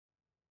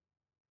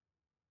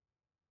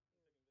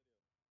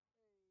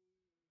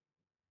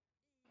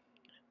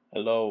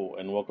Hello,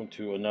 and welcome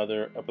to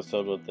another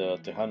episode of the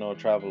Tejano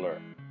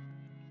Traveler.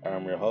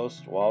 I'm your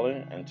host,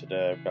 Wally, and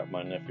today I've got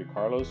my nephew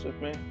Carlos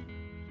with me,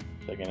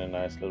 taking a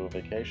nice little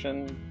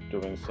vacation,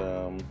 doing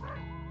some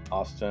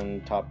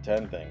Austin top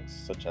 10 things,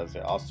 such as the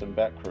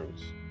AustinBat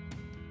cruise,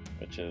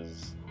 which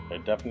is a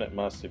definite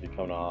must if you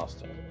come to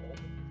Austin.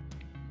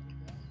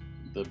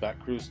 The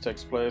Bat cruise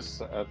takes place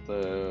at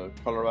the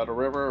Colorado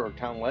River or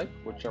Town Lake,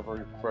 whichever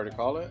you prefer to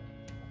call it,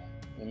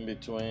 in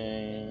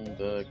between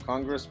the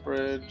Congress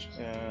Bridge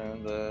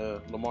and the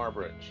Lamar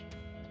Bridge.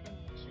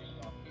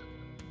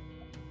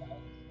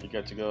 You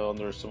get to go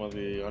under some of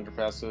the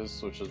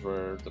underpasses, which is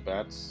where the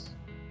bats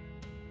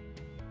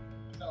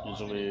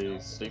usually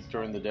sleep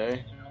during the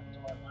day.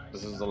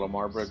 This is the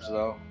Lamar Bridge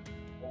though,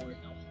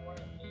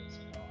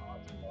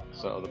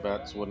 so the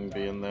bats wouldn't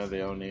be in there,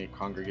 they only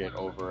congregate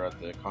over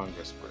at the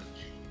Congress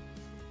Bridge.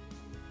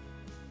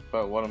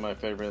 But one of my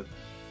favorite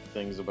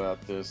things about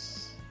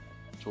this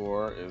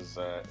tour is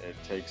that it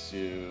takes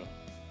you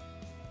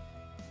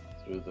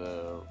through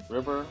the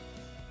river,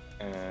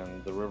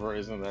 and the river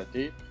isn't that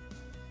deep,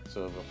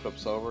 so if it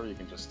flips over you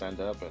can just stand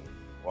up and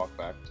walk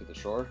back to the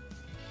shore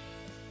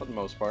for the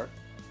most part.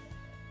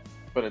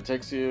 But it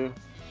takes you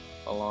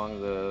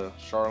along the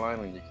shoreline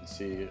and you can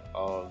see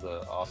all of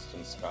the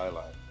Austin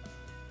skyline.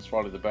 It's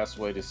probably the best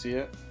way to see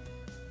it.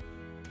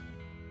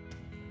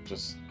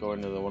 Just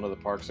going to one of the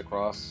parks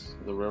across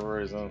the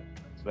river isn't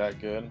that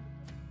good,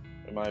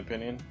 in my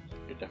opinion.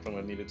 You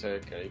definitely need to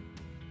take a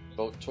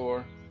boat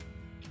tour,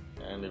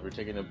 and if you're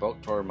taking a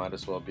boat tour, it might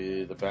as well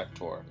be the Bat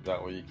tour.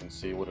 That way you can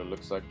see what it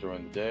looks like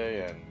during the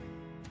day and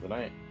the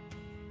night.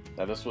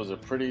 Now this was a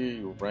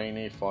pretty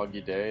rainy,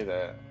 foggy day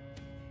that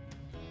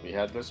we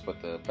had this,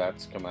 but the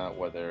bats come out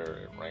whether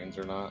it rains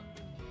or not.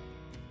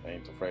 I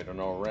ain't afraid of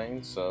no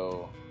rain,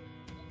 so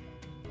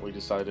we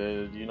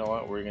decided, you know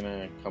what, we're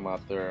gonna come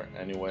out there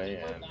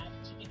anyway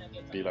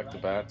and be like the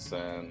bats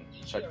and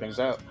check things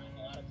out.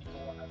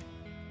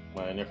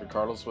 My nephew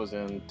Carlos was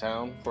in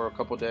town for a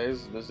couple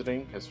days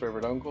visiting his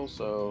favorite uncle,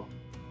 so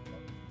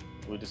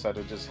we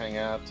decided to just hang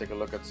out, take a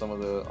look at some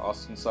of the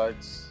Austin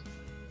sights,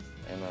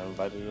 and I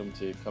invited him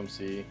to come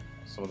see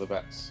some of the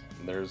bats.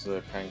 And there's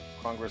the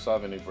Congress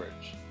Avenue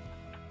Bridge.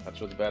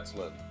 That's where the bats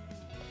live.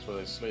 That's where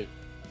they sleep.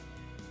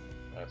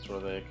 That's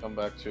where they come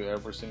back to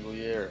every single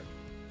year,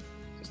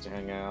 just to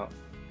hang out,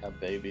 have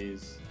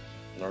babies,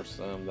 nurse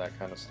them, that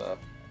kind of stuff.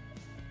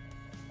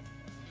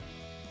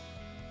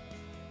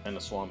 And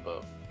a swan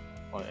boat.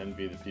 I want to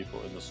envy the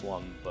people in the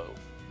swan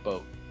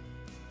boat.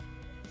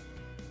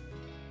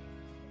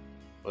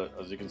 But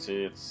as you can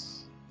see,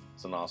 it's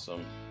an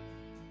awesome.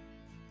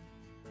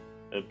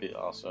 It'd be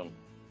awesome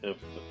if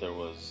there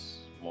was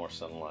more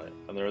sunlight.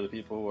 And there are the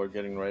people who are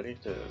getting ready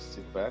to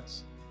see the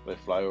bats. They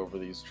fly over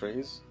these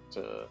trees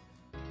to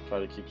try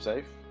to keep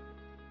safe.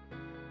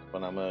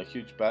 But I'm a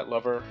huge bat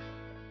lover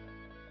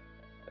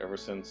ever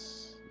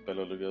since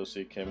Bela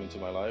Lugosi came into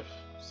my life,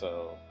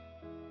 so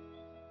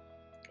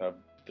I've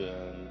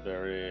been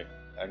very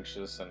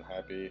anxious and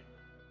happy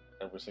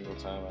every single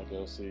time I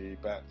go see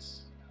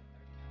bats.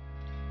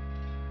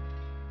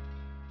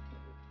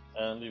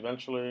 And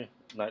eventually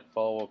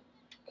nightfall will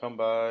come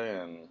by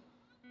and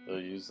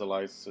they'll use the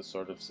lights to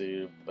sort of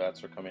see if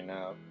bats are coming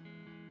out.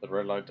 The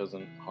red light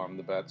doesn't harm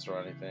the bats or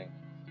anything.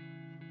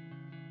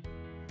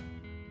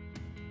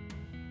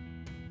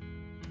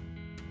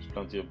 There's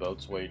plenty of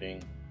boats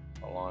waiting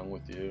along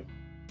with you,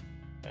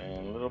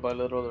 and little by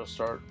little they'll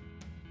start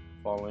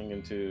falling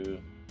into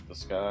the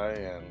sky,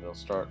 and they'll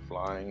start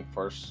flying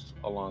first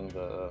along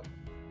the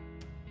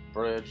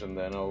bridge and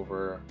then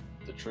over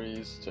the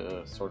trees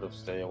to sort of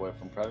stay away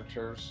from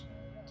predators,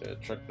 to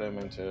trick them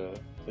into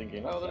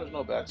thinking, oh, there's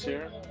no bats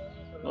here,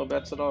 no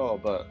bats at all.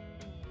 But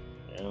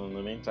in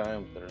the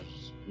meantime,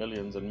 there's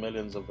millions and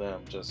millions of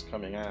them just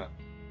coming out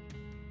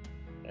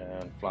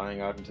and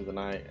flying out into the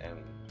night and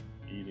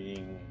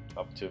eating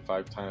up to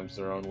 5 times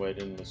their own weight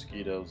in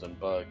mosquitoes and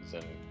bugs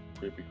and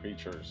creepy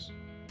creatures.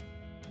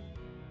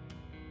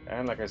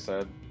 And like I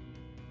said,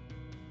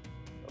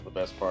 the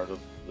best part of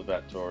the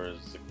bat tour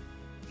is the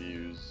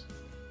views.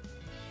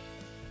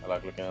 I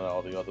like looking at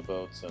all the other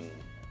boats and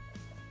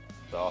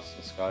the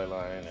Austin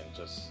skyline and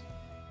just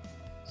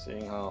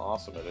seeing how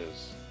awesome it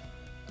is.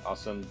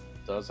 Austin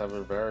does have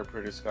a very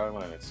pretty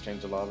skyline. It's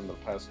changed a lot in the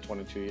past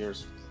 22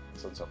 years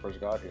since I first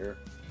got here.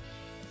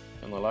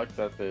 And I like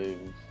that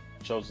they've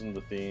chosen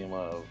the theme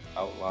of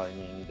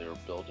outlining their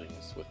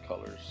buildings with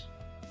colors.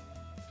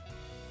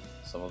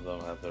 Some of them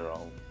have their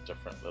own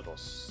different little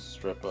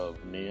strip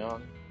of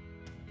neon,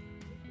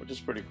 which is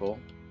pretty cool.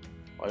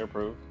 I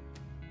approve.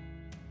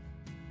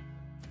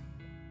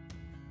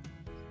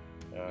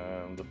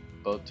 And the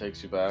boat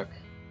takes you back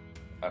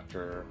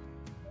after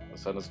the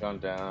sun has gone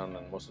down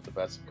and most of the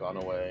bats have gone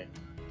away.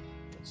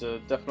 It's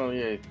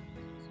definitely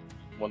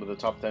one of the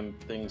top 10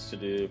 things to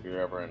do if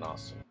you're ever in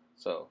Austin.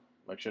 So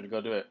make sure to go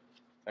do it.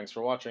 Thanks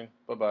for watching.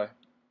 Bye-bye.